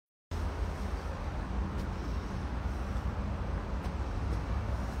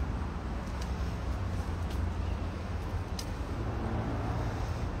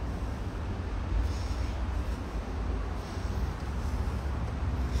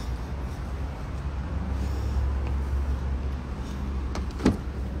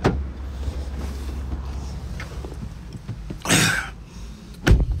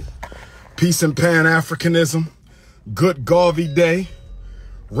Peace and Pan-Africanism, good Garvey Day,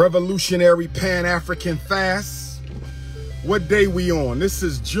 revolutionary Pan-African fast. What day we on? This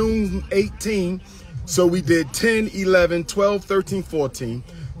is June 18, so we did 10, 11, 12, 13, 14,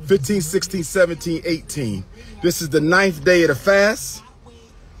 15, 16, 17, 18. This is the 9th day of the fast.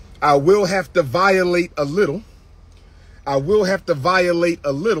 I will have to violate a little. Where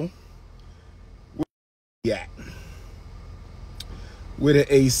you at? With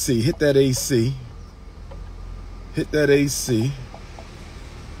the AC. Hit that AC. Hit that AC.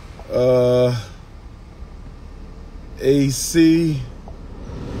 AC.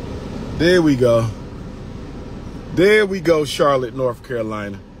 There we go. There we go, Charlotte, North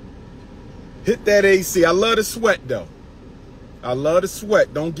Carolina. Hit that AC. I love the sweat, though. I love the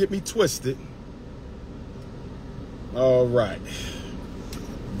sweat. Don't get me twisted. All right.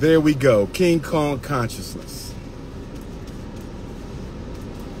 There we go. King Kong consciousness.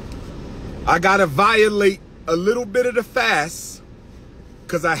 I got to violate a little bit of the fast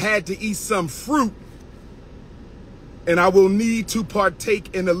because I had to eat some fruit, and I will need to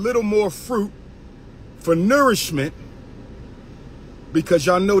partake in a little more fruit for nourishment because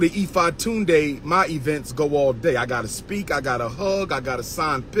y'all know the pt.2, my events go all day. I got to speak, I got to hug, I got to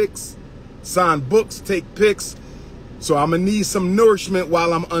sign pics, sign books, take pics. So I'm going to need some nourishment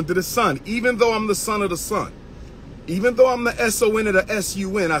while I'm under the sun. Even though I'm the son of the sun, even though I'm the S-O-N of the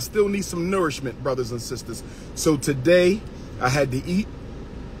S-U-N, I still need some nourishment, brothers and sisters. So today I had to eat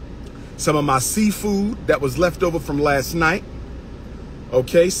some of my seafood that was left over from last night.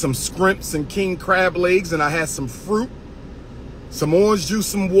 Okay, some scrimps and king crab legs, and I had some fruit, some orange juice,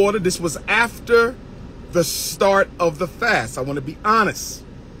 some water. This was after the start of the fast. I want to be honest,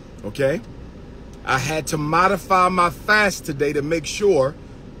 okay? I had to modify my fast today to make sure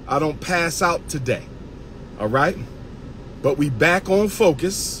I don't pass out today, all right? But we back on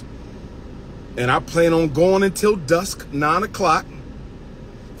focus, and I plan on going until dusk, 9 o'clock.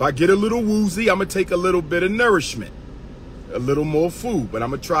 If I get a little woozy, I'm going to take a little bit of nourishment, a little more food, but I'm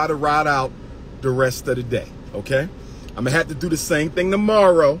going to try to ride out the rest of the day, okay? I'm going to have to do the same thing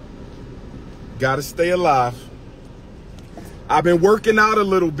tomorrow. Got to stay alive. I've been working out a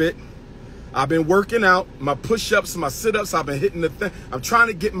little bit. I've been working out my push-ups, my sit-ups. I've been hitting the thing. I'm trying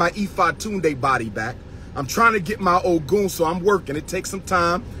to get my pt.2 body back. I'm trying to get my Ogun, so I'm working. It takes some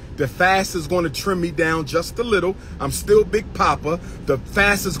time. The fast is going to trim me down just a little. I'm still Big Papa. The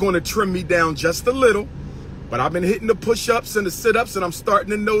fast is going to trim me down just a little. But I've been hitting the push-ups and the sit-ups, and I'm starting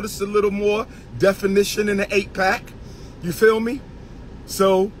to notice a little more definition in the 8-pack. You feel me?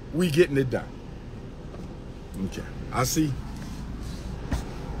 So we getting it done. Okay, I see.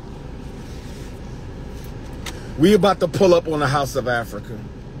 We about to pull up on the House of Africa.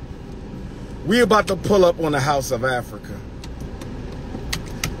 We about to pull up on the House of Africa.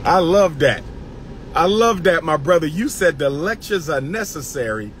 I love that. I love that, my brother. You said the lectures are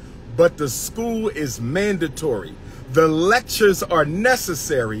necessary, but the school is mandatory. The lectures are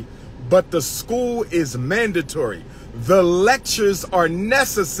necessary, but the school is mandatory. The lectures are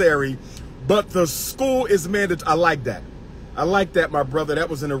necessary, but the school is mandatory. I like that. I like that, my brother. That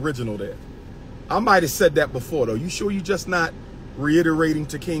was an original there. I might have said that before, though. You sure you just not reiterating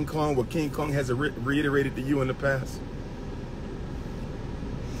to King Kong what King Kong has reiterated to you in the past?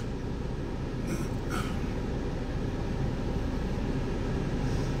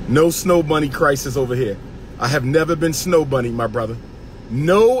 No snow bunny crisis over here. I have never been snow bunny, my brother.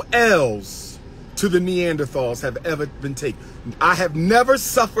 No L's to the Neanderthals have ever been taken. I have never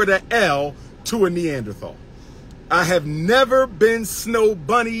suffered an L to a Neanderthal. I have never been snow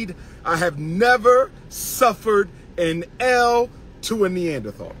bunnied. I have never suffered an L to a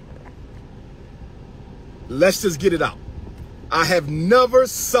Neanderthal. Let's just get it out. I have never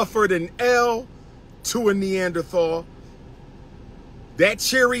suffered an L to a Neanderthal. That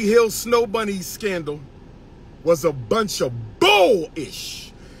Cherry Hill Snow Bunny scandal was a bunch of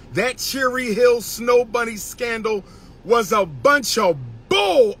bullish. That Cherry Hill Snow Bunny scandal was a bunch of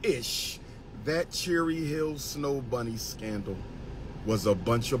bullish. That Cherry Hill Snow Bunny scandal was a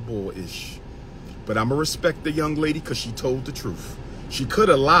bunch of bullish. But I'm going to respect the young lady because she told the truth. She could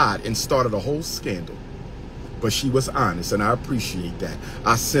have lied and started a whole scandal, but she was honest, and I appreciate that.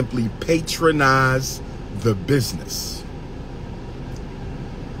 I simply patronize the business.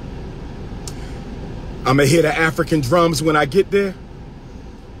 I'm going to hear the African drums when I get there.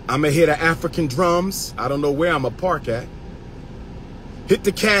 I'm going to hear the African drums. I don't know where I'm going to park at. Hit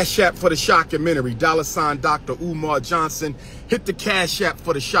the Cash App for the shockumentary, $ Dr. Umar Johnson. Hit the Cash App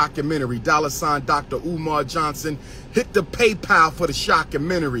for the shockumentary, $ Dr. Umar Johnson. Hit the PayPal for the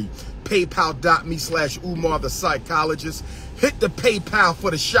shockumentary, paypal.me/Umar the psychologist. Hit the PayPal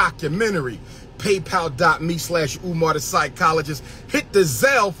for the shockumentary. PayPal.me/Umar the psychologist. Hit the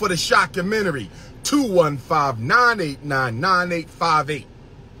Zelle for the shockumentary. 215-989-9858.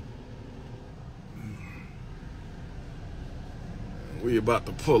 We about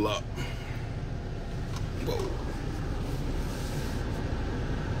to pull up. Whoa.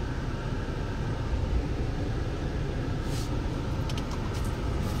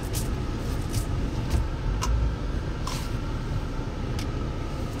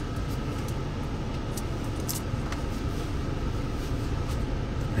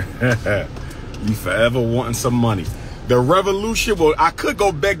 You forever wanting some money. The revolution, well, I could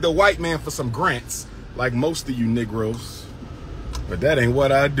go beg the white man for some grants, like most of you Negroes, but that ain't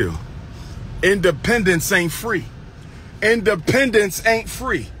what I do. Independence ain't free. Independence ain't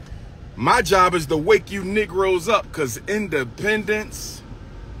free. My job is to wake you Negroes up, because independence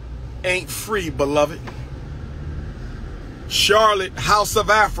ain't free, beloved. Charlotte, House of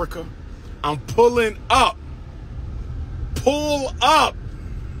Africa, I'm pulling up. Pull up.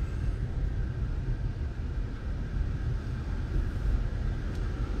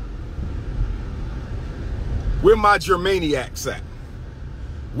 Where my Germaniacs at?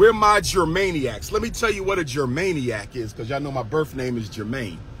 Where my Germaniacs? Let me tell you what a Germaniac is, because y'all know my birth name is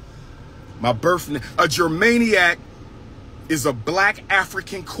Jermaine. My birth name, a Germaniac is a black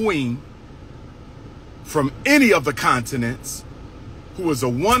African queen from any of the continents who is a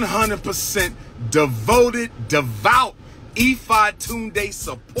 100% devoted, devout Ifa Tunde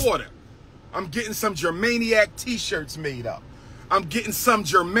supporter. I'm getting some Germaniac t-shirts made up. I'm getting some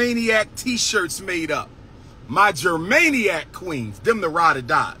Germaniac t-shirts made up. My Germaniac queens, them the ride or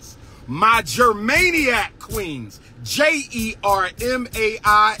dies. My Germaniac queens, Jermaine,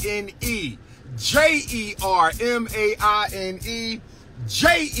 Jermaine,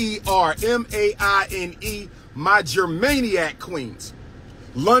 Jermaine, my Germaniac queens.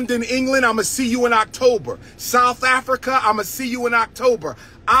 London, England, I'm going to see you in October. South Africa, I'm going to see you in October.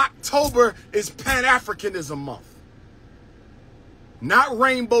 October is Pan-Africanism month. Not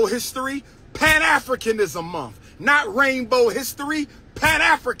Rainbow History, Pan-Africanism month. Not Rainbow History,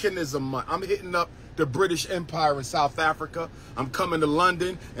 Pan-Africanism month. I'm hitting up the British Empire in South Africa. I'm coming to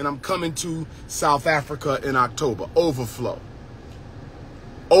London, and I'm coming to South Africa in October. Overflow.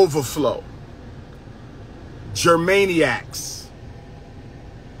 Overflow. Germaniacs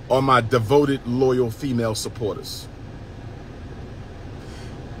are my devoted, loyal female supporters.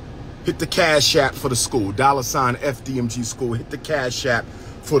 Hit the Cash App for the school, $FDMG school. Hit the Cash App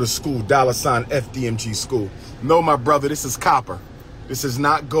for the school, $FDMG school. No, my brother, this is copper. This is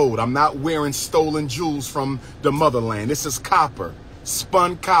not gold. I'm not wearing stolen jewels from the motherland. This is copper,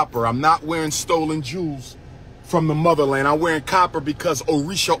 spun copper. I'm not wearing stolen jewels from the motherland. I'm wearing copper because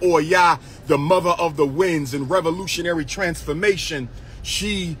Orisha Oya, the mother of the winds and revolutionary transformation,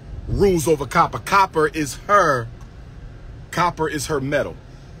 she rules over copper. Copper is her metal.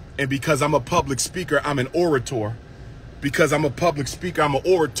 And because I'm a public speaker, I'm an orator. Because I'm a public speaker, I'm an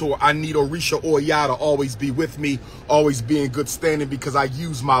orator, I need Orisha Oya to always be with me, always be in good standing, because I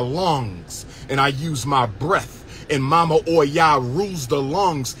use my lungs and I use my breath. And Mama Oya rules the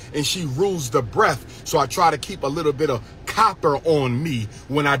lungs and she rules the breath. So I try to keep a little bit of copper on me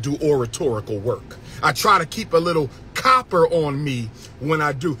when I do oratorical work. I try to keep a little copper on me when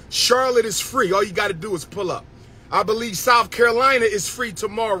I do. Charlotte is free. All you got to do is pull up. I believe South Carolina is free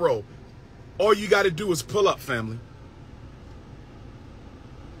tomorrow. All you got to do is pull up, family.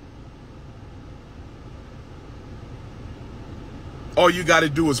 All you got to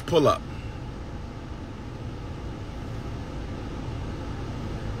do is pull up.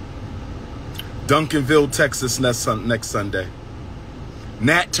 Duncanville, Texas, next Sunday.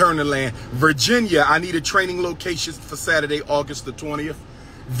 Nat Turner Land. Virginia, I need a training location for Saturday, August the 20th.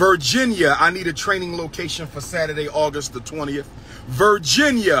 Virginia, I need a training location for Saturday, August the 20th.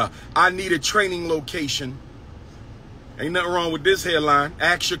 Virginia, I need a training location. Ain't nothing wrong with this hairline.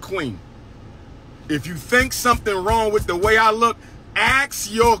 Ask your queen. If you think something wrong with the way I look, ask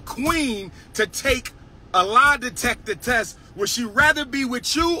your queen to take a lie detector test. Would she rather be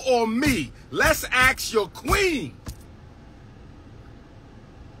with you or me? Let's ask your queen.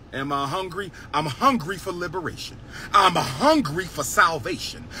 Am I hungry? I'm hungry for liberation. I'm hungry for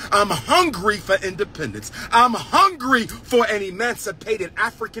salvation. I'm hungry for independence. I'm hungry for an emancipated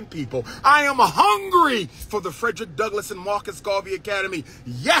African people. I am hungry for the Frederick Douglass and Marcus Garvey Academy.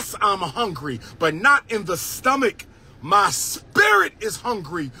 Yes, I'm hungry, but not in the stomach. My spirit is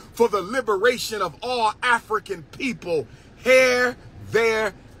hungry for the liberation of all African people, here,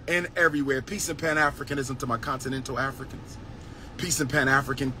 there, and everywhere. Peace and Pan-Africanism to my continental Africans. Peace and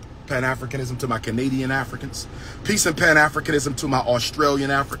Pan-Africanism Pan-Africanism to my Canadian Africans. Peace and Pan-Africanism to my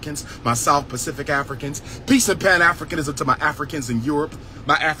Australian Africans, my South Pacific Africans. Peace and Pan-Africanism to my Africans in Europe,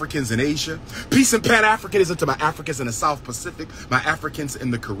 my Africans in Asia. Peace and Pan-Africanism to my Africans in the South Pacific, my Africans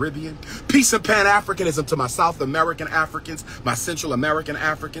in the Caribbean. Peace and Pan-Africanism to my South American Africans, my Central American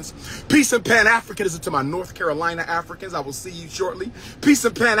Africans. Peace and Pan-Africanism to my North Carolina Africans. I will see you shortly. Peace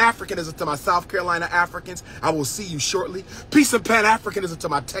and Pan-Africanism to my South Carolina Africans. I will see you shortly. Peace and Pan-Africanism to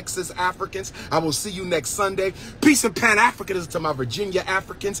my Texas Africans. I will see you next Sunday. Peace and Pan-Africanism to my Virginia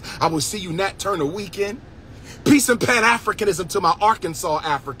Africans. I will see you Nat Turner weekend. Peace and Pan-Africanism to my Arkansas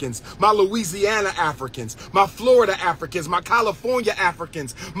Africans, my Louisiana Africans, my Florida Africans, my California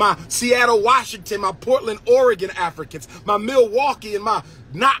Africans, my Seattle, Washington, my Portland, Oregon Africans, my Milwaukee and my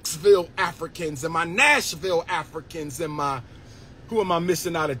Knoxville Africans, and my Nashville Africans, and my, who am I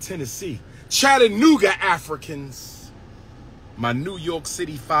missing out of Tennessee? Chattanooga Africans, my New York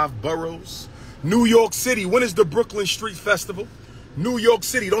City 5 boroughs. New York City, when is the Brooklyn Street Festival? New York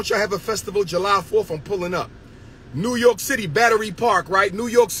City, don't y'all have a festival July 4th? I'm pulling up. New York City, Battery Park, right? New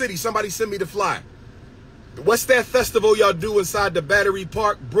York City, somebody send me the flyer. What's that festival y'all do inside the Battery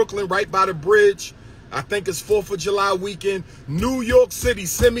Park? Brooklyn, right by the bridge. I think it's 4th of July weekend. New York City,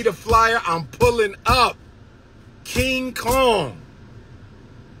 send me the flyer. I'm pulling up. King Kong.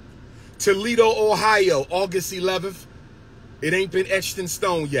 Toledo, Ohio, August 11th. It ain't been etched in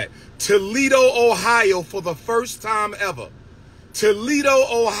stone yet. Toledo, Ohio, for the first time ever. Toledo,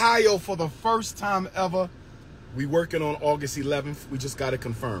 Ohio, for the first time ever. We working on August 11th. We just got to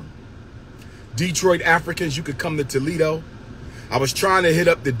confirm. Detroit Africans, you could come to Toledo. I was trying to hit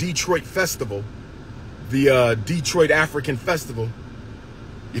up the Detroit Festival, the Detroit African Festival.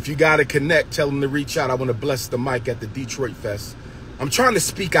 If you got to connect, tell them to reach out. I want to bless the mic at the Detroit Fest. I'm trying to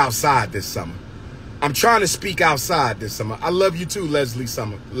speak outside this summer. I'm trying to speak outside this summer. I love you too, Leslie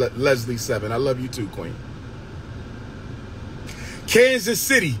Summer. Leslie 7. I love you too, Queen. Kansas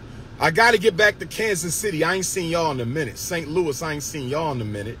City. I got to get back to Kansas City. I ain't seen y'all in a minute. St. Louis, I ain't seen y'all in a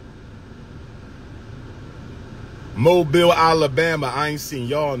minute. Mobile, Alabama, I ain't seen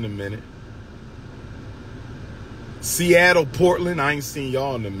y'all in a minute. Seattle, Portland, I ain't seen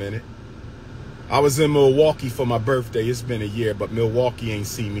y'all in a minute. I was in Milwaukee for my birthday. It's been a year, but Milwaukee ain't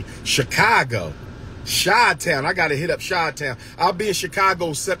seen me. Chicago, Chi-Town. I got to hit up Chi-Town. I'll be in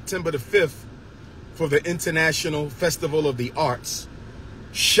Chicago September the 5th for the International Festival of the Arts.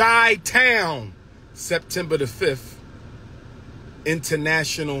 Chi-Town, September the 5th,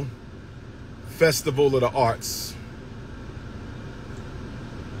 International Festival of the Arts.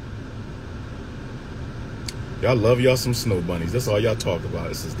 Y'all love y'all some snow bunnies. That's all y'all talk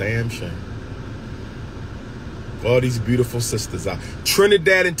about. It's a damn shame. All these beautiful sisters out.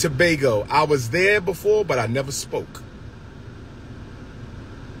 Trinidad and Tobago. I was there before, but I never spoke.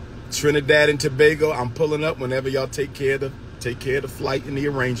 Trinidad and Tobago, I'm pulling up whenever y'all take care of the flight and the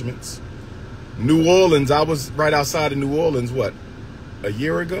arrangements. New Orleans, I was right outside of New Orleans, what, a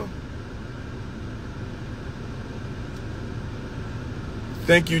year ago?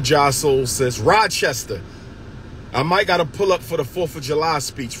 Thank you, Jossol, sis. Rochester, I might got to pull up for the 4th of July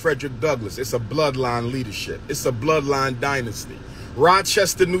speech, Frederick Douglass. It's a bloodline leadership. It's a bloodline dynasty.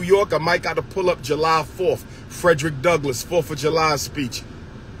 Rochester, New York, I might got to pull up July 4th, Frederick Douglass, 4th of July speech.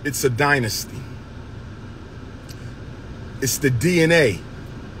 It's a dynasty. It's the DNA.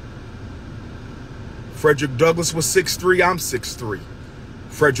 Frederick Douglass was 6'3", I'm 6'3".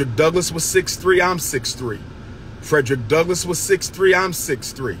 Frederick Douglass was 6'3", I'm 6'3". Frederick Douglass was 6'3", I'm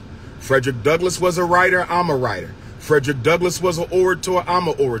 6'3". Frederick Douglass was a writer, I'm a writer. Frederick Douglass was an orator, I'm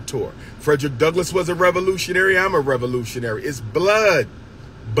an orator. Frederick Douglass was a revolutionary, I'm a revolutionary. It's blood.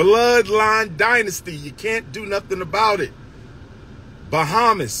 Bloodline dynasty. You can't do nothing about it.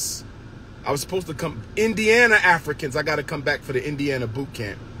 Bahamas. I was supposed to come. Indiana Africans. I got to come back for the Indiana boot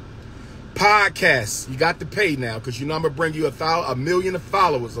camp. Podcasts. You got to pay now because you know I'm going to bring you a million of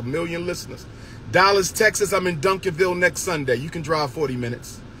followers, a million listeners. Dallas, Texas. I'm in Duncanville next Sunday. You can drive 40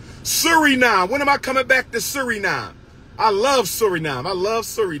 minutes. Suriname. When am I coming back to Suriname? I love Suriname. I love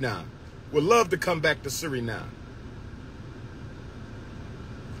Suriname. Would love to come back to Suriname.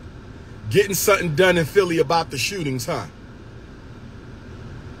 Getting something done in Philly about the shootings, huh?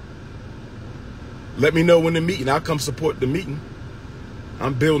 Let me know when the meeting. I'll come support the meeting.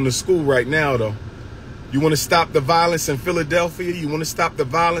 I'm building a school right now, though. You want to stop the violence in Philadelphia? You want to stop the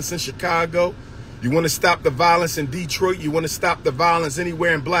violence in Chicago? You want to stop the violence in Detroit? You want to stop the violence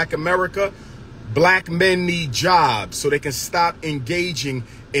anywhere in Black America? Black men need jobs so they can stop engaging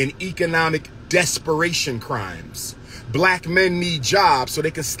in economic desperation crimes. Black men need jobs so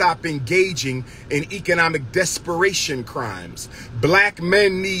they can stop engaging in economic desperation crimes. Black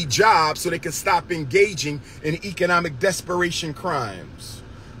men need jobs so they can stop engaging in economic desperation crimes.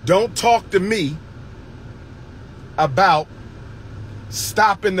 Don't talk to me about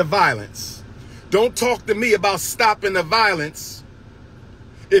stopping the violence. Don't talk to me about stopping the violence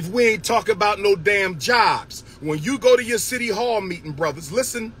if we ain't talking about no damn jobs. When you go to your city hall meeting, brothers,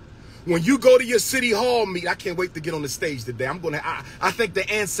 listen. When you go to your city hall meet, I can't wait to get on the stage today. I think the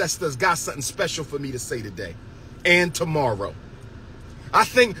ancestors got something special for me to say today and tomorrow. I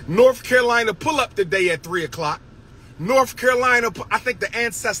think North Carolina pull up today at 3 o'clock. North Carolina, I think the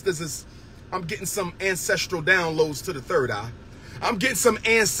ancestors I'm getting some ancestral downloads to the third eye. I'm getting some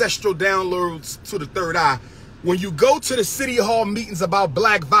ancestral downloads to the third eye. When you go to the city hall meetings about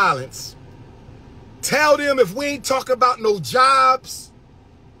black violence, tell them if we ain't talking about no jobs,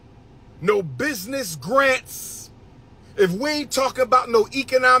 no business grants, if we ain't talking about no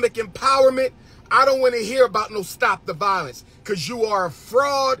economic empowerment, I don't want to hear about no stop the violence, because you are a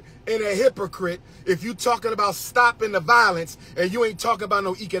fraud and a hypocrite if you talking about stopping the violence and you ain't talking about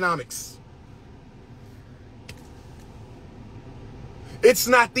no economics. It's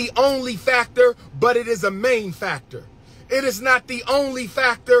not the only factor, but it is a main factor. It is not the only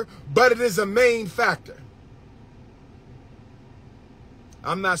factor, but it is a main factor.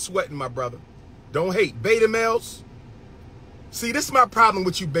 I'm not sweating, my brother. Don't hate. Beta males. See, this is my problem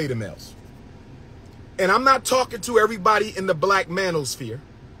with you beta males. And I'm not talking to everybody in the black manosphere.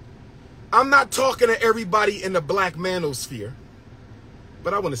 I'm not talking to everybody in the black manosphere.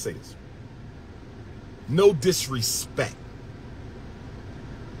 But I want to say this. No disrespect.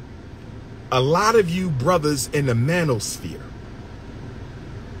 A lot of you brothers in the manosphere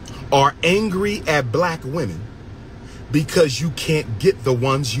are angry at black women because you can't get the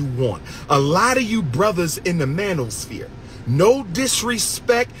ones you want. A lot of you brothers in the manosphere, no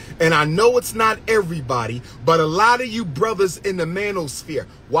disrespect, and I know it's not everybody, but a lot of you brothers in the manosphere,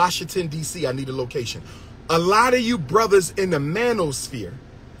 Washington, D.C., I need a location. A lot of you brothers in the manosphere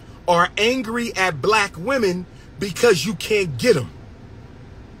are angry at black women because you can't get them.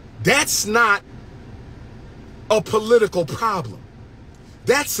 That's not a political problem.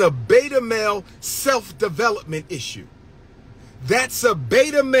 That's a beta male self-development issue. That's a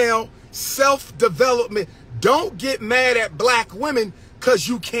beta male self-development. Don't get mad at black women because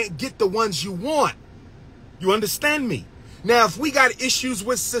you can't get the ones you want. You understand me? Now, if we got issues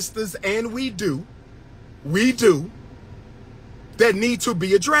with sisters, and we do, that need to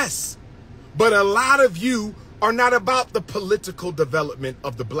be addressed. But a lot of you are not about the political development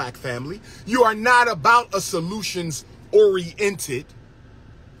of the black family. You are not about a solutions-oriented.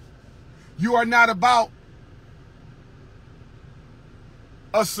 You are not about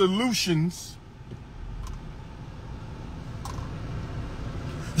a solutions.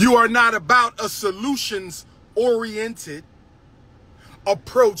 You are not about a solutions-oriented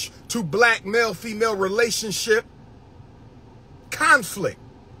approach to black male-female relationship conflict.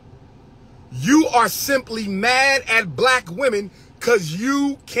 You are simply mad at black women because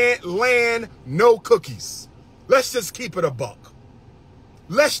you can't land no cookies. Let's just keep it a buck.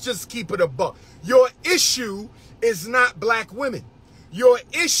 Let's just keep it a buck. Your issue is not black women. Your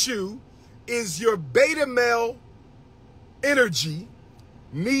issue is your beta male energy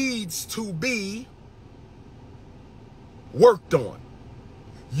needs to be worked on.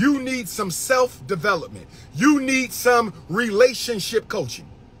 You need some self-development. You need some relationship coaching.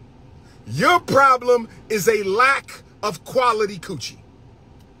 Your problem is a lack of quality coochie.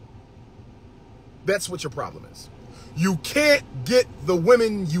 That's what your problem is. You can't get the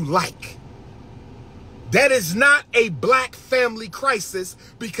women you like. That is not a black family crisis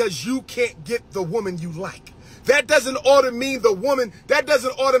because you can't get the woman you like. That doesn't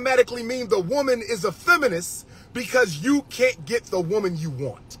automatically mean the woman is a feminist because you can't get the woman you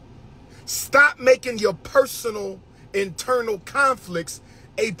want. Stop making your personal internal conflicts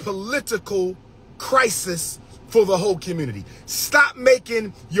a political crisis for the whole community. Stop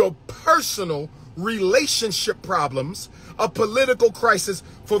making your personal relationship problems a political crisis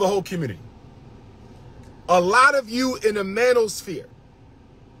for the whole community. A lot of you in the manosphere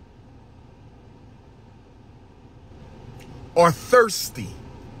are thirsty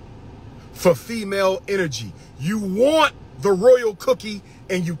for female energy. You want the royal cookie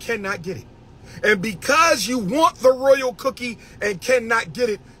and you cannot get it. And because you want the royal cookie and cannot get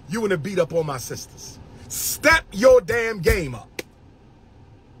it, you want to beat up on my sisters. Step your damn game up.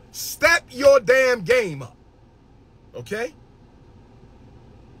 Step your damn game up. Okay?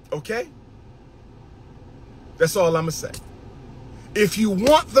 Okay? That's all I'm going to say. If you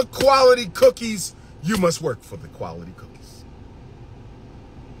want the quality cookies, you must work for the quality cookies.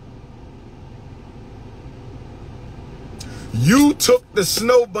 You took the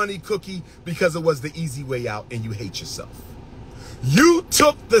Snow Bunny cookie because it was the easy way out and you hate yourself. You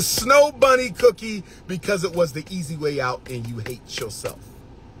took the Snow Bunny cookie because it was the easy way out and you hate yourself.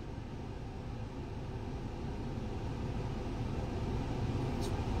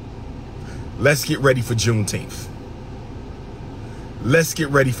 Let's get ready for Juneteenth. Let's get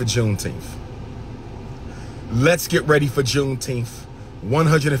ready for Juneteenth. Let's get ready for Juneteenth.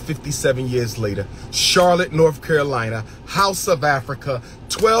 157 years later, Charlotte, North Carolina, House of Africa,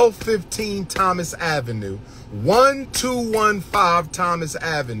 1215 Thomas Avenue, 1215 Thomas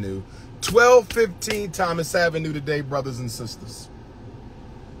Avenue, 1215 Thomas Avenue today, brothers and sisters.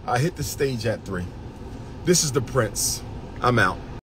 I hit the stage at 3. This is the Prince. I'm out.